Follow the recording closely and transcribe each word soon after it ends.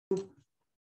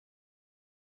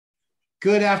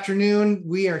Good afternoon.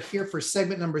 We are here for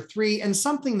segment number 3 and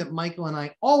something that Michael and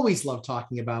I always love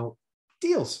talking about,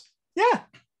 deals. Yeah.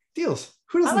 Deals.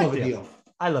 Who doesn't love a deal?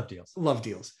 I love deals. Love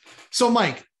deals. So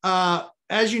Mike,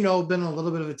 as you know, been a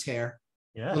little bit of a tear,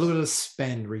 Yes. a little bit of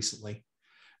spend recently.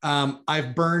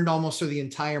 I've burned almost through the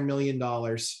entire $1 million.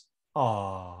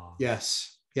 Oh,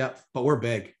 yes. Yep. But we're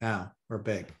big now. We're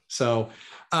big. So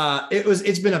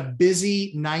it's been a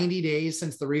busy 90 days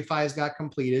since the refis got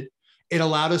completed. It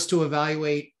allowed us to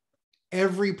evaluate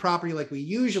every property like we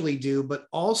usually do, but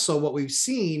also what we've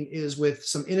seen is with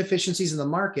some inefficiencies in the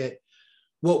market,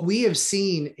 what we have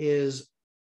seen is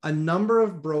a number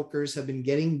of brokers have been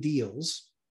getting deals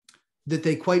that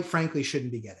they quite frankly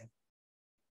shouldn't be getting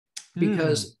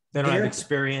because they don't have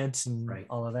experience and right.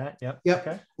 all of that. Yep.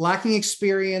 Okay. Lacking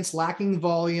experience, lacking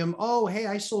volume. Oh, hey,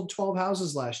 I sold 12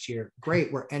 houses last year.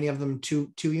 Great. Were any of them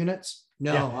two units?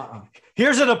 No. Yeah.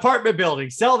 Here's an apartment building.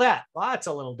 Sell that. Well, that's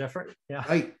a little different. Yeah.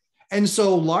 Right. And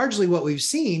so largely what we've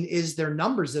seen is their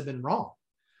numbers have been wrong.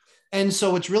 And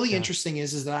so what's really interesting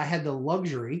is that I had the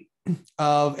luxury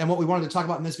of, and what we wanted to talk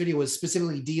about in this video was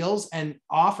specifically deals and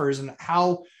offers and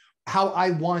how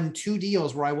I won 2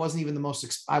 deals where I wasn't even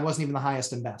the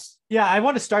highest and best. Yeah. I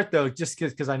want to start though, just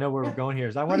because I know where we're going here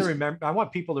is I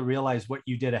want people to realize what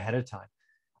you did ahead of time.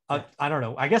 I don't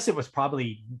know. I guess it was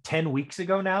probably 10 weeks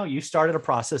ago now. You started a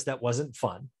process that wasn't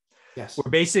fun. Yes.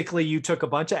 Where basically you took a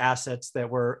bunch of assets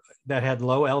that had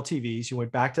low LTVs. You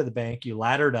went back to the bank, you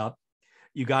laddered up,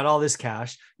 you got all this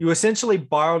cash. You essentially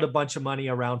borrowed a bunch of money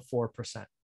around 4%.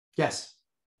 Yes.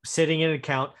 Sitting in an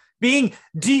account, being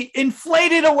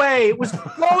inflated away. It was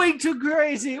going too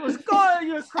crazy. It was going,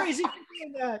 you're crazy for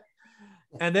doing that.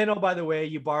 And then, oh, by the way,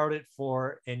 you borrowed it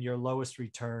for, and your lowest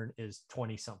return is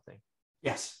 20 something.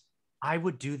 Yes. I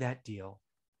would do that deal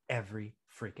every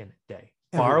freaking day.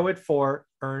 Borrow it for,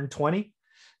 earn 20.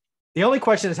 The only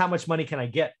question is how much money can I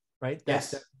get? Right.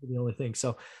 That's the only thing.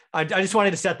 So I just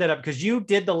wanted to set that up because you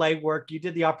did the legwork. You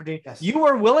did the opportunity. Yes. You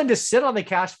were willing to sit on the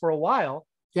cash for a while.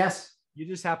 Yes. You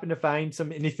just happened to find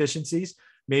some inefficiencies,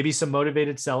 maybe some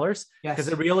motivated sellers because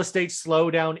the Yes. real estate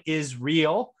slowdown is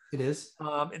real. It is.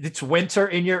 It's winter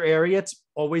in your area. It's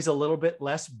always a little bit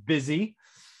less busy,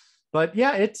 but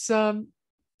yeah,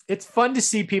 it's fun to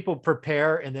see people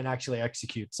prepare and then actually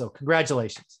execute. So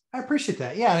congratulations. I appreciate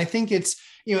that. Yeah. And I think it's,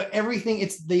 everything,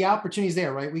 it's the opportunities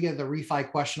there, right? We get the refi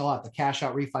question a lot, the cash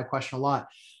out refi question a lot.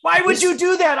 Why would you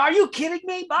do that? Are you kidding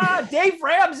me? Dave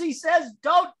Ramsey says,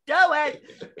 don't do it.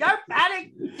 You're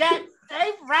panic debt.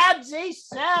 Dave Ramsey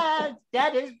says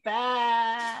that is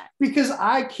bad. Because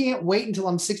I can't wait until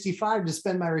I'm 65 to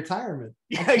spend my retirement.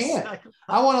 Yeah, I can't. exactly.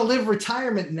 I want to live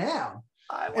retirement now.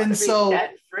 I want to be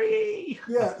debt free.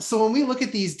 Yeah. So when we look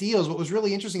at these deals, what was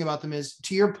really interesting about them is,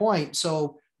 to your point,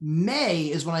 so May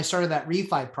is when I started that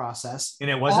refi process. And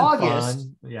it wasn't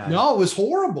fun. Yeah. No, it was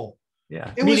horrible.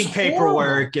 Yeah. It Meeting was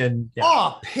paperwork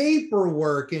horrible.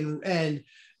 Paperwork. And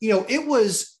it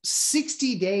was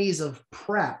 60 days of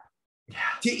prep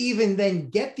to even then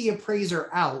get the appraiser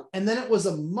out. And then it was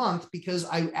a month because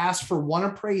I asked for one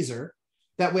appraiser.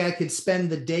 That way I could spend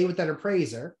the day with that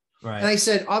appraiser. Right. And I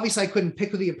said, obviously I couldn't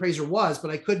pick who the appraiser was,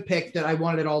 but I could pick that I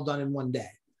wanted it all done in one day.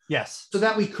 Yes. So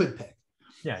that we could pick.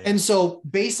 Yeah. And so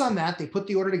based on that, they put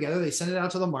the order together, they send it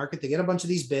out to the market, they get a bunch of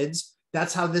these bids.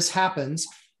 That's how this happens.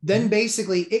 Then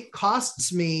basically it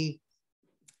costs me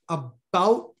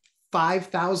about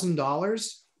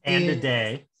 $5,000 and a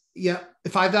day. Yeah.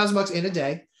 $5,000 in a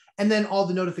day. And then all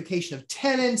the notification of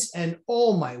tenants and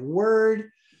oh my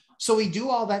word. So we do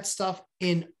all that stuff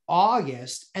in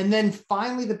August. And then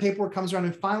finally the paperwork comes around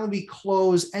and finally we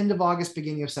close end of August,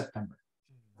 beginning of September.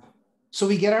 So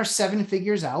we get our 7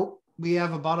 figures out. We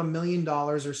have about $1 million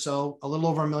or so, a little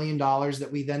over $1 million that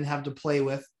we then have to play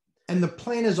with. And the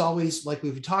plan is always, like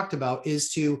we've talked about,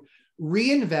 is to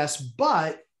reinvest,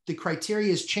 but the criteria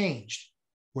has changed.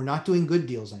 We're not doing good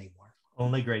deals anymore.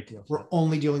 Only great deals. We're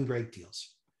only doing great deals.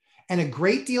 And a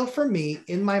great deal for me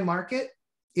in my market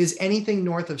is anything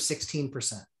north of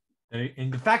 16%.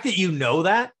 And the fact that you know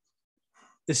that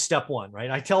is step one, right?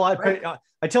 I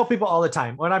tell people all the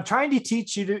time, what I'm trying to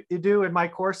teach you to do in my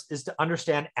course is to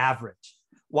understand average.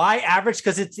 Why average?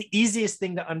 Because it's the easiest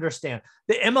thing to understand.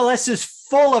 The MLS is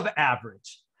full of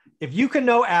average. If you can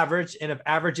know average, and if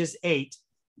average is 8,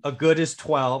 a good is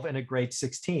 12 and a great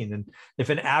 16. And if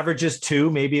an average is 2,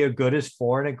 maybe a good is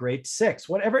 4 and a great 6.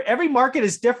 Whatever, every market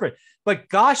is different. But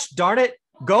gosh darn it,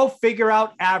 go figure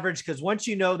out average, because once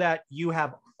you know that, you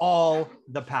have all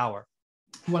the power.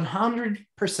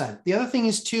 100%. The other thing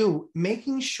is too,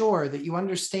 making sure that you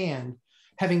understand,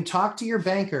 having talked to your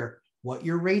banker, what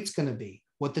your rate's going to be,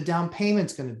 what the down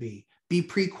payment's going to be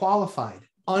pre-qualified.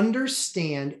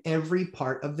 understand every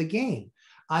part of the game.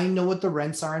 I know what the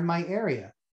rents are in my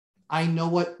area. I know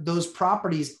what those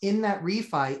properties in that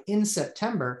refi in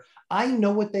September, I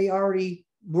know what they already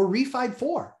were refied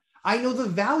for. I know the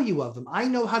value of them. I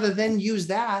know how to then use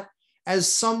that as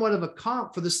somewhat of a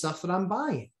comp for the stuff that I'm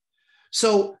buying.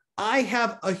 So I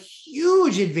have a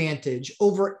huge advantage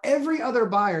over every other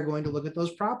buyer going to look at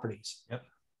those properties. Yep.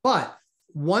 But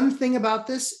one thing about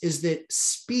this is that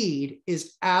speed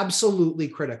is absolutely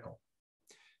critical.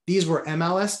 These were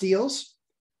MLS deals.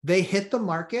 They hit the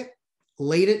market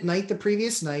late at night the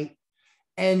previous night.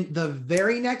 And the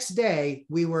very next day,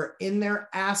 we were in there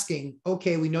asking,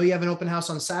 okay, we know you have an open house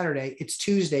on Saturday. It's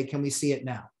Tuesday. Can we see it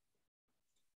now?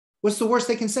 What's the worst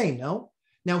they can say? No.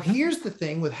 Now, here's the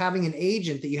thing with having an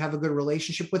agent that you have a good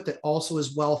relationship with that also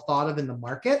is well thought of in the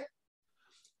market.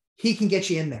 He can get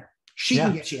you in there. She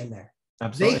can get you in there.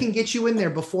 Absolutely. They can get you in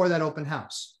there before that open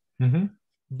house. Mm-hmm.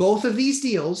 Both of these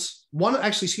deals, one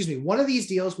of these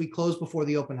deals we closed before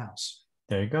the open house.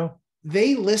 There you go.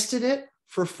 They listed it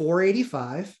for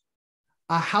 $485.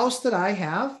 A house that I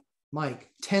have, Mike,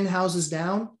 10 houses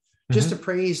down, just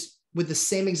appraised with the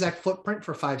same exact footprint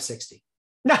for $560.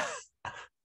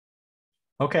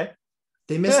 Okay.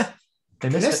 They missed. Yeah. They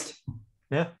missed.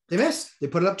 Yeah. They missed. They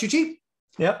put it up too cheap.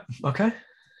 Yep. Okay.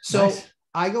 So Nice.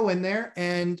 I go in there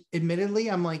and admittedly,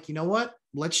 I'm like, you know what?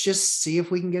 Let's just see if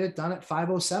we can get it done at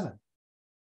 507.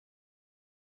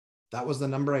 That was the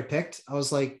number I picked. I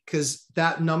was like, because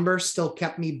that number still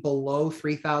kept me below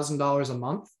 $3,000 a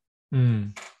month.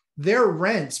 Their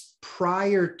rents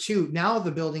prior to now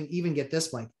the building, even get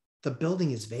this, Mike, the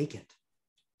building is vacant.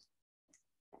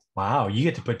 Wow. You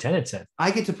get to put tenants in.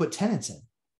 I get to put tenants in.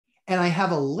 And I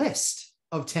have a list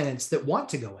of tenants that want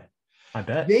to go in. I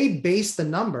bet. They base the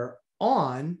number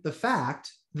on the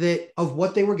fact that of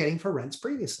what they were getting for rents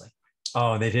previously.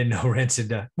 Oh, they didn't know rents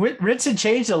had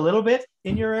changed a little bit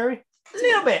in your area? A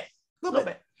little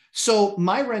bit. So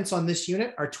my rents on this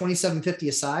unit are $2,750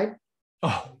 a side.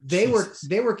 Oh, they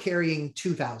were carrying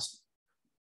 2,000.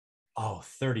 Oh,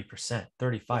 30%,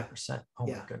 35%. Oh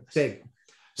my goodness. Big.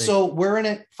 So we're in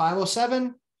at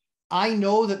 507. I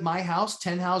know that my house,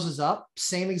 10 houses up,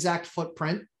 same exact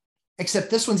footprint,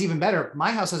 except this one's even better. My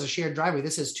house has a shared driveway.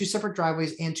 This has 2 separate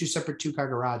driveways and 2 separate 2-car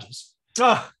garages.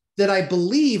 That I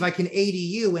believe I can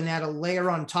ADU and add a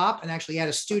layer on top and actually add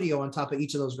a studio on top of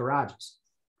each of those garages.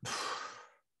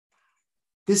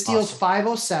 This deal's awesome.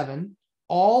 507.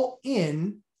 All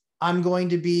in, I'm going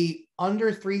to be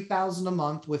under $3,000 a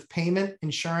month with payment,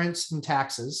 insurance, and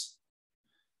taxes.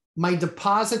 My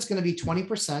deposit's going to be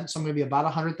 20%. So I'm going to be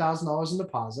about $100,000 in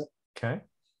deposit. Okay.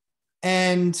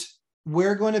 And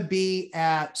we're going to be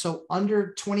at, so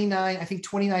under 29, I think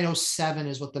 2907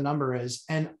 is what the number is.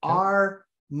 And our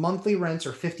monthly rents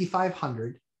are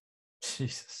 $5,500.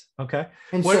 Jesus. Okay.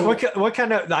 And what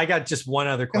kind of, I got just one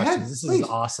other question. Ahead, this please. is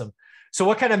awesome. So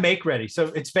what kind of make ready? So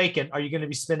it's vacant. Are you going to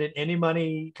be spending any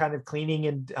money kind of cleaning?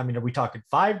 And I mean, are we talking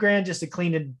 $5,000 just to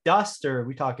clean and dust, or are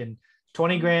we talking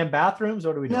 20 grand bathrooms?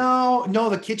 What do we do? No,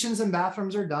 the kitchens and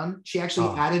bathrooms are done. She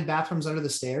actually added bathrooms under the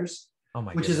stairs,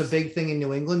 which is a big thing in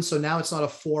New England. So now it's not a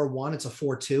 4-1, it's a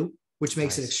 4-2, which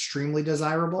makes it extremely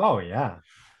desirable. Oh yeah.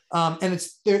 And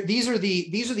it's there. These are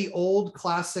the old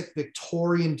classic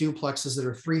Victorian duplexes that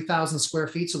are 3,000 square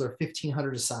feet. So they're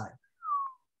 1,500 a side.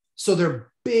 So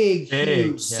they're big,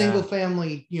 huge, single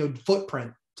family,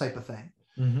 footprint type of thing.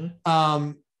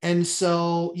 And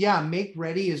so, make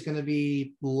ready is going to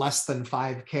be less than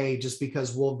 $5,000 just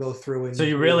because we'll go through. And so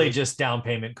you really just down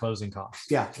payment closing costs.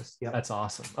 Yeah. That's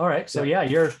awesome. All right. So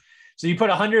you put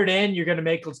 100 in, you're going to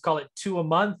make, let's call it 2 a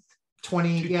month.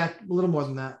 20. A little more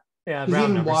than that. Yeah.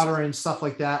 Even numbers. Water and stuff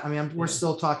like that. I mean, we're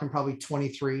still talking probably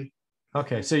 23.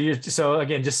 Okay. So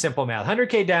again, just simple math,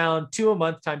 $100,000 down, 2 a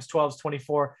month times 12 is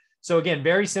 24. So again,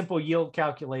 very simple yield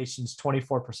calculations,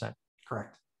 24%.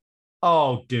 Correct.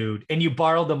 Oh, dude. And you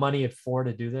borrowed the money at 4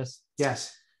 to do this?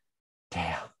 Yes.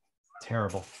 Damn.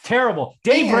 Terrible.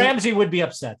 Dave Ramsey would be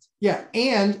upset. Yeah.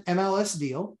 And MLS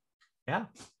deal. Yeah.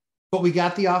 But we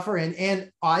got the offer in,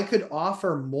 and I could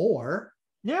offer more.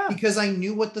 Yeah. Because I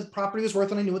knew what the property was worth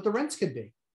and I knew what the rents could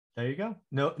be. There you go.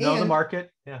 Know the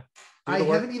market. Yeah. I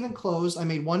haven't even closed. I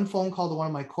made one phone call to one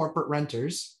of my corporate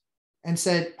renters and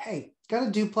said, hey, got a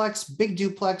duplex, big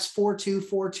duplex,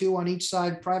 4-2 on each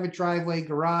side, private driveway,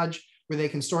 garage where they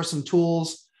can store some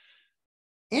tools.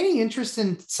 Any interest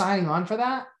in signing on for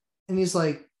that? And he's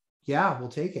like, yeah, we'll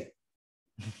take it.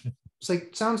 It's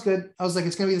like, sounds good. I was like,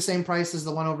 it's going to be the same price as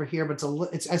the one over here, but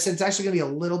I said, it's actually going to be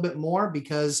a little bit more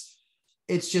because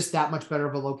it's just that much better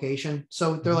of a location.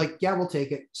 So they're like, yeah, we'll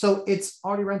take it. So it's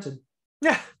already rented.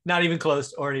 Yeah. Not even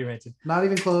closed, already rented. Not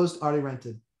even closed, already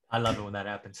rented. I love it when that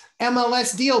happens.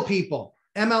 MLS deal, people.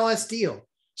 MLS deal.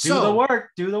 Do the work.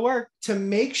 Do the work. To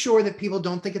make sure that people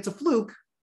don't think it's a fluke,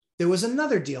 there was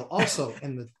another deal also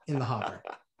in the hopper.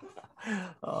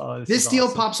 Oh, this deal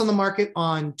awesome. Pops on the market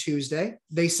on Tuesday.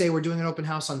 They say we're doing an open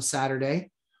house on Saturday.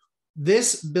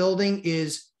 This building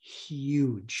is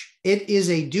huge. It is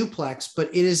a duplex, but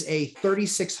it is a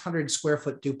 3,600 square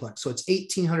foot duplex. So it's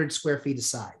 1,800 square feet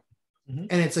aside. Mm-hmm.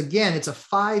 And it's a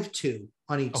 5-2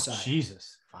 on each side.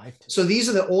 Jesus. 5-2. So these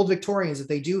are the old Victorians that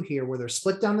they do here, where they're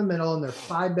split down the middle and they're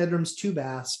 5 bedrooms, 2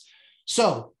 baths.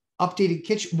 So updated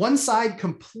kitchen, one side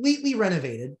completely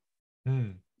renovated.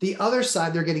 The other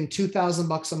side, they're getting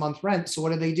 $2,000 a month rent. So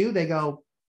what do? They go,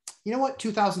 you know what?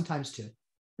 2,000 times 2.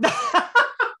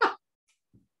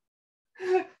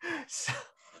 So,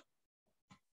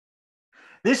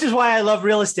 this is why I love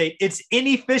real estate. It's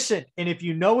inefficient. And if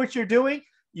you know what you're doing,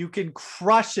 you can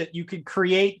crush it. You can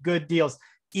create good deals,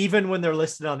 even when they're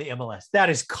listed on the MLS. That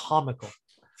is comical.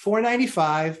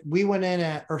 495. We went in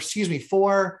at, or excuse me,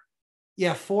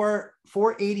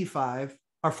 485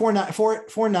 or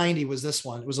 490 was this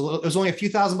one. It was only a few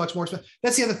 $1,000s more expensive.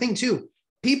 That's the other thing too.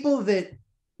 People that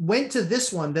went to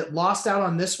this one that lost out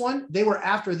on this one, they were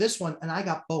after this one, and I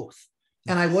got both.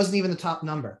 And I wasn't even the top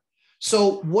number.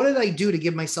 So what did I do to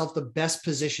give myself the best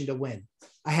position to win?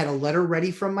 I had a letter ready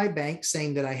from my bank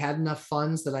saying that I had enough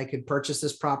funds that I could purchase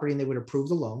this property and they would approve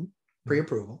the loan,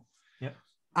 pre-approval. Yep.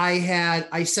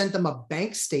 I sent them a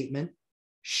bank statement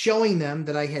showing them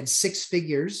that I had 6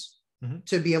 figures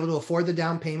to be able to afford the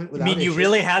down payment without you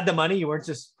really had the money? You weren't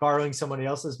just borrowing somebody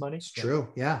else's money? It's true.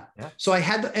 Yeah. So I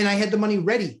had the money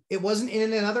ready. It wasn't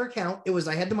in another account.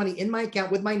 I had the money in my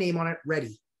account with my name on it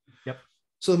ready. Yep.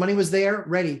 So the money was there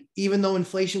ready, even though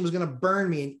inflation was going to burn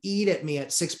me and eat at me at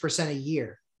 6% a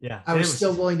year. Yeah. I was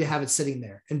still willing to have it sitting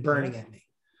there and burning at me.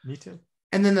 Me too.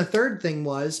 And then the third thing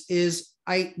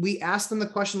we asked them the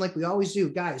question like we always do,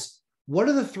 guys, what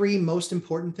are the 3 most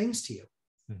important things to you?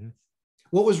 Mm-hmm.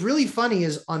 What was really funny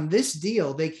is on this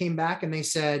deal, they came back and they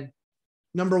said,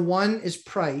 number 1 is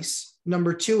price.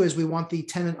 Number 2 is we want the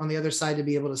tenant on the other side to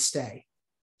be able to stay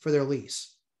for their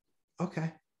lease.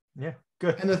 Okay. Yeah.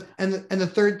 Good. And the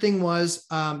third thing was,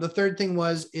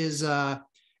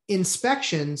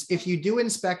 inspections. If you do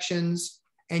inspections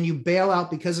and you bail out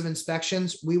because of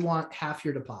inspections, we want half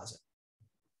your deposit.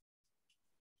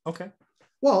 Okay.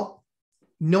 Well,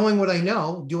 knowing what I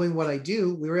know, doing what I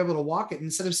do, we were able to walk it.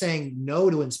 Instead of saying no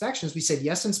to inspections, we said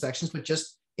yes inspections, but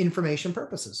just information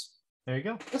purposes. There you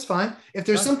go. That's fine. If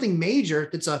there's something major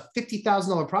that's a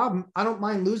 $50,000 problem, I don't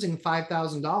mind losing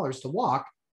 $5,000 to walk.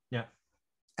 Yeah.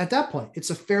 At that point, it's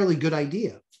a fairly good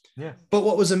idea. Yeah. But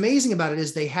what was amazing about it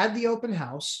is they had the open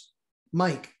house.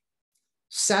 Mike,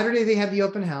 Saturday they had the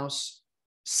open house.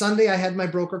 Sunday I had my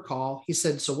broker call. He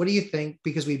said, so what do you think?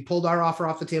 Because we pulled our offer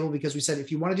off the table because we said,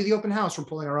 if you want to do the open house, we're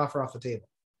pulling our offer off the table.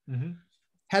 Mm-hmm.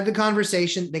 Had the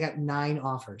conversation. They got 9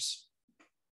 offers.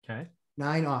 Okay.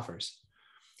 9 offers.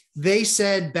 They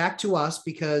said back to us,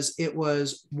 because it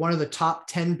was one of the top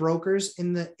 10 brokers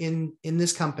in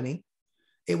this company.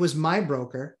 It was my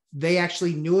broker. They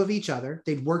actually knew of each other.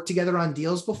 They'd worked together on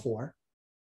deals before.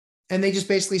 And they just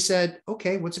basically said,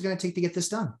 okay, what's it going to take to get this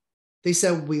done? They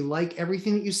said, we like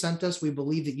everything that you sent us. We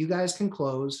believe that you guys can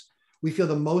close. We feel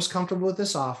the most comfortable with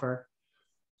this offer.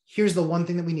 Here's the one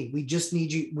thing that we need. We just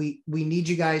need you. We need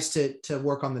you guys to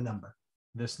work on the number.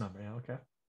 This number. Yeah. Okay.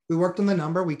 We worked on the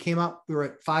number. We came up, we were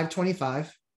at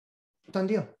 525. Done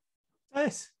deal.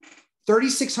 Nice.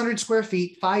 3,600 square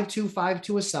feet,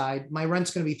 5,252 aside. My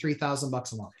rent's going to be $3,000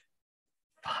 a month.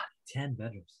 10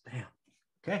 bedrooms. Damn.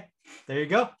 Okay. There you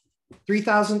go.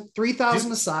 3,000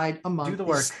 aside a month. Do the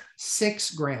work.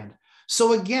 $6,000.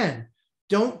 So again,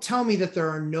 don't tell me that there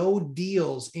are no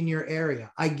deals in your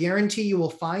area. I guarantee you will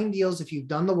find deals. If you've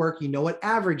done the work, you know what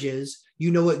average is,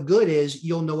 you know what good is,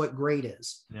 you'll know what great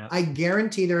is. Yeah. I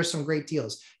guarantee there are some great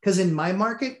deals, because in my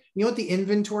market, you know what the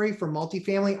inventory for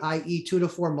multifamily, i.e. 2 to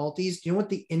 4 multis, do you know what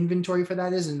the inventory for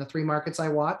that is in the 3 markets I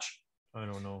watch? I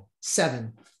don't know.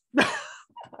 7.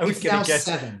 I was going to guess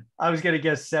 7. I was going to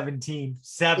guess 17.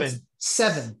 7. It's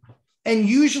 7. And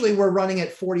usually we're running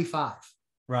at 45.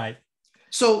 Right.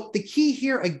 So the key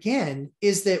here again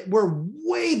is that we're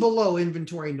way below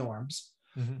inventory norms.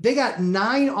 Mm-hmm. They got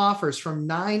 9 offers from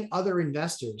 9 other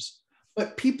investors,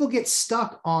 but people get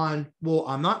stuck on, well,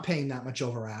 I'm not paying that much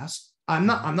over ask. I'm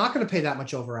not going to pay that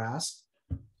much over ask.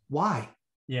 Why?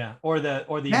 Yeah. Or the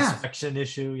Math. inspection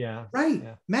issue. Yeah. Right.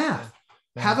 Yeah. Math.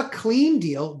 Yeah. Have a clean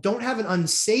deal. Don't have an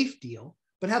unsafe deal,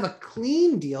 but have a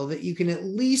clean deal that you can at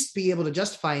least be able to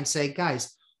justify and say,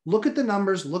 guys, look at the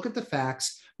numbers, look at the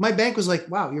facts. My bank was like,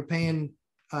 wow, you're paying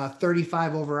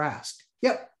 35 over ask.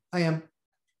 Yep, I am.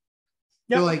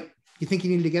 They're like, you think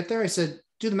you need to get there? I said,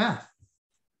 do the math.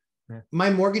 Yeah. My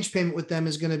mortgage payment with them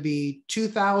is going to be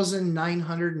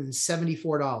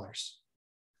 $2,974.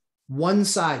 One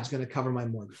side is going to cover my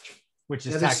mortgage, which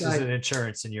is taxes and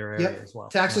insurance in your area as well.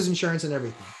 Taxes, insurance, and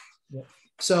everything. Yep.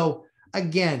 So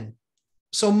again,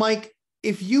 Mike,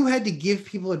 if you had to give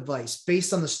people advice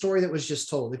based on the story that was just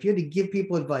told, if you had to give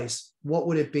people advice, what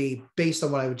would it be based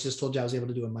on what I just told you I was able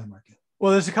to do in my market?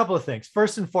 Well, there's a couple of things.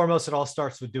 First and foremost, it all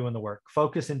starts with doing the work.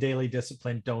 Focus and daily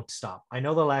discipline. Don't stop. I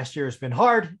know the last year has been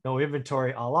hard. No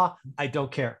inventory, Allah. I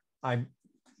don't care.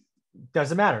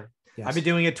 Doesn't matter. Yes. I've been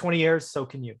doing it 20 years. So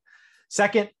can you.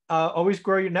 Second, always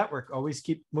grow your network. Always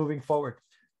keep moving forward.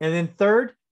 And then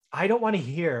third, I don't want to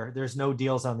hear there's no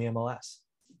deals on the MLS.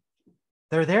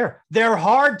 They're there. They're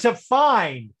hard to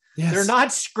find. Yes. They're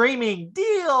not screaming,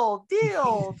 deal,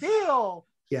 deal, deal.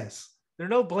 Yes. There are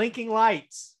no blinking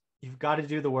lights. You've got to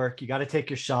do the work. You got to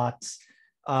take your shots.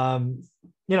 I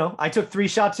took 3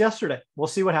 shots yesterday. We'll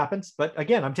see what happens. But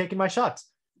again, I'm taking my shots.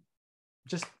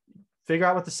 Just figure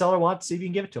out what the seller wants, see if you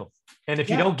can give it to them. And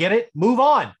if you don't get it, move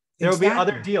on. There will be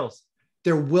other deals.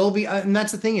 There will be. And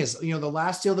that's the thing is, the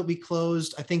last deal that we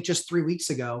closed, I think just 3 weeks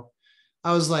ago,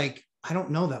 I was like, I don't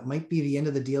know. That might be the end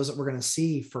of the deals that we're going to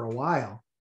see for a while.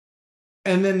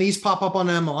 And then these pop up on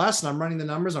MLS and I'm running the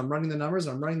numbers. And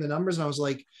I was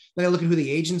like, then I look at who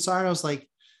the agents are. And I was like,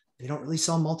 they don't really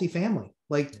sell multifamily.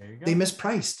 Like they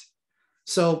mispriced.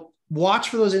 So watch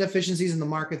for those inefficiencies in the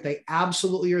market. They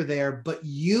absolutely are there, but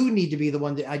you need to be the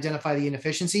one to identify the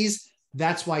inefficiencies.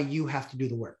 That's why you have to do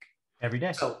the work every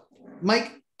day. So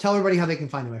Mike, tell everybody how they can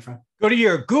find you, my friend. Go to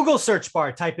your Google search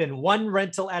bar, type in one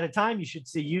rental at a time. You should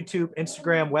see YouTube,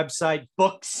 Instagram, website,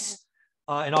 books,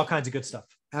 and all kinds of good stuff.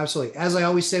 Absolutely. As I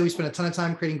always say, we spend a ton of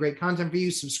time creating great content for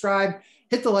you. Subscribe,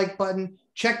 hit the like button,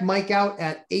 check Mike out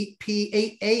at 8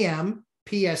 a.m.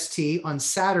 PST on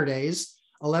Saturdays,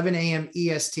 11 a.m.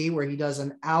 EST, where he does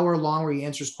an hour long where he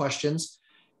answers questions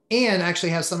and actually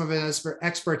has some of his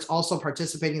experts also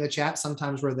participating in the chat.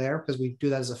 Sometimes we're there because we do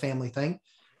that as a family thing.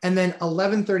 And then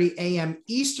 11:30 a.m.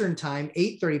 Eastern time,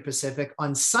 8:30 Pacific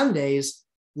on Sundays,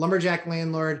 Lumberjack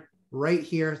Landlord, right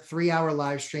here, 3-hour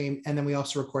live stream. And then we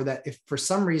also record that if for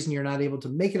some reason you're not able to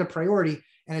make it a priority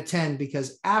and attend,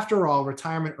 because after all,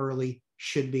 retirement early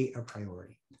should be a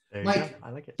priority. Mike, I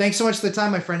like it. Thanks so much for the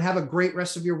time, my friend. Have a great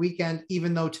rest of your weekend,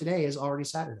 even though today is already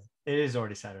Saturday. It is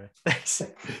already Saturday. Thanks.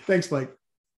 Thanks, Mike.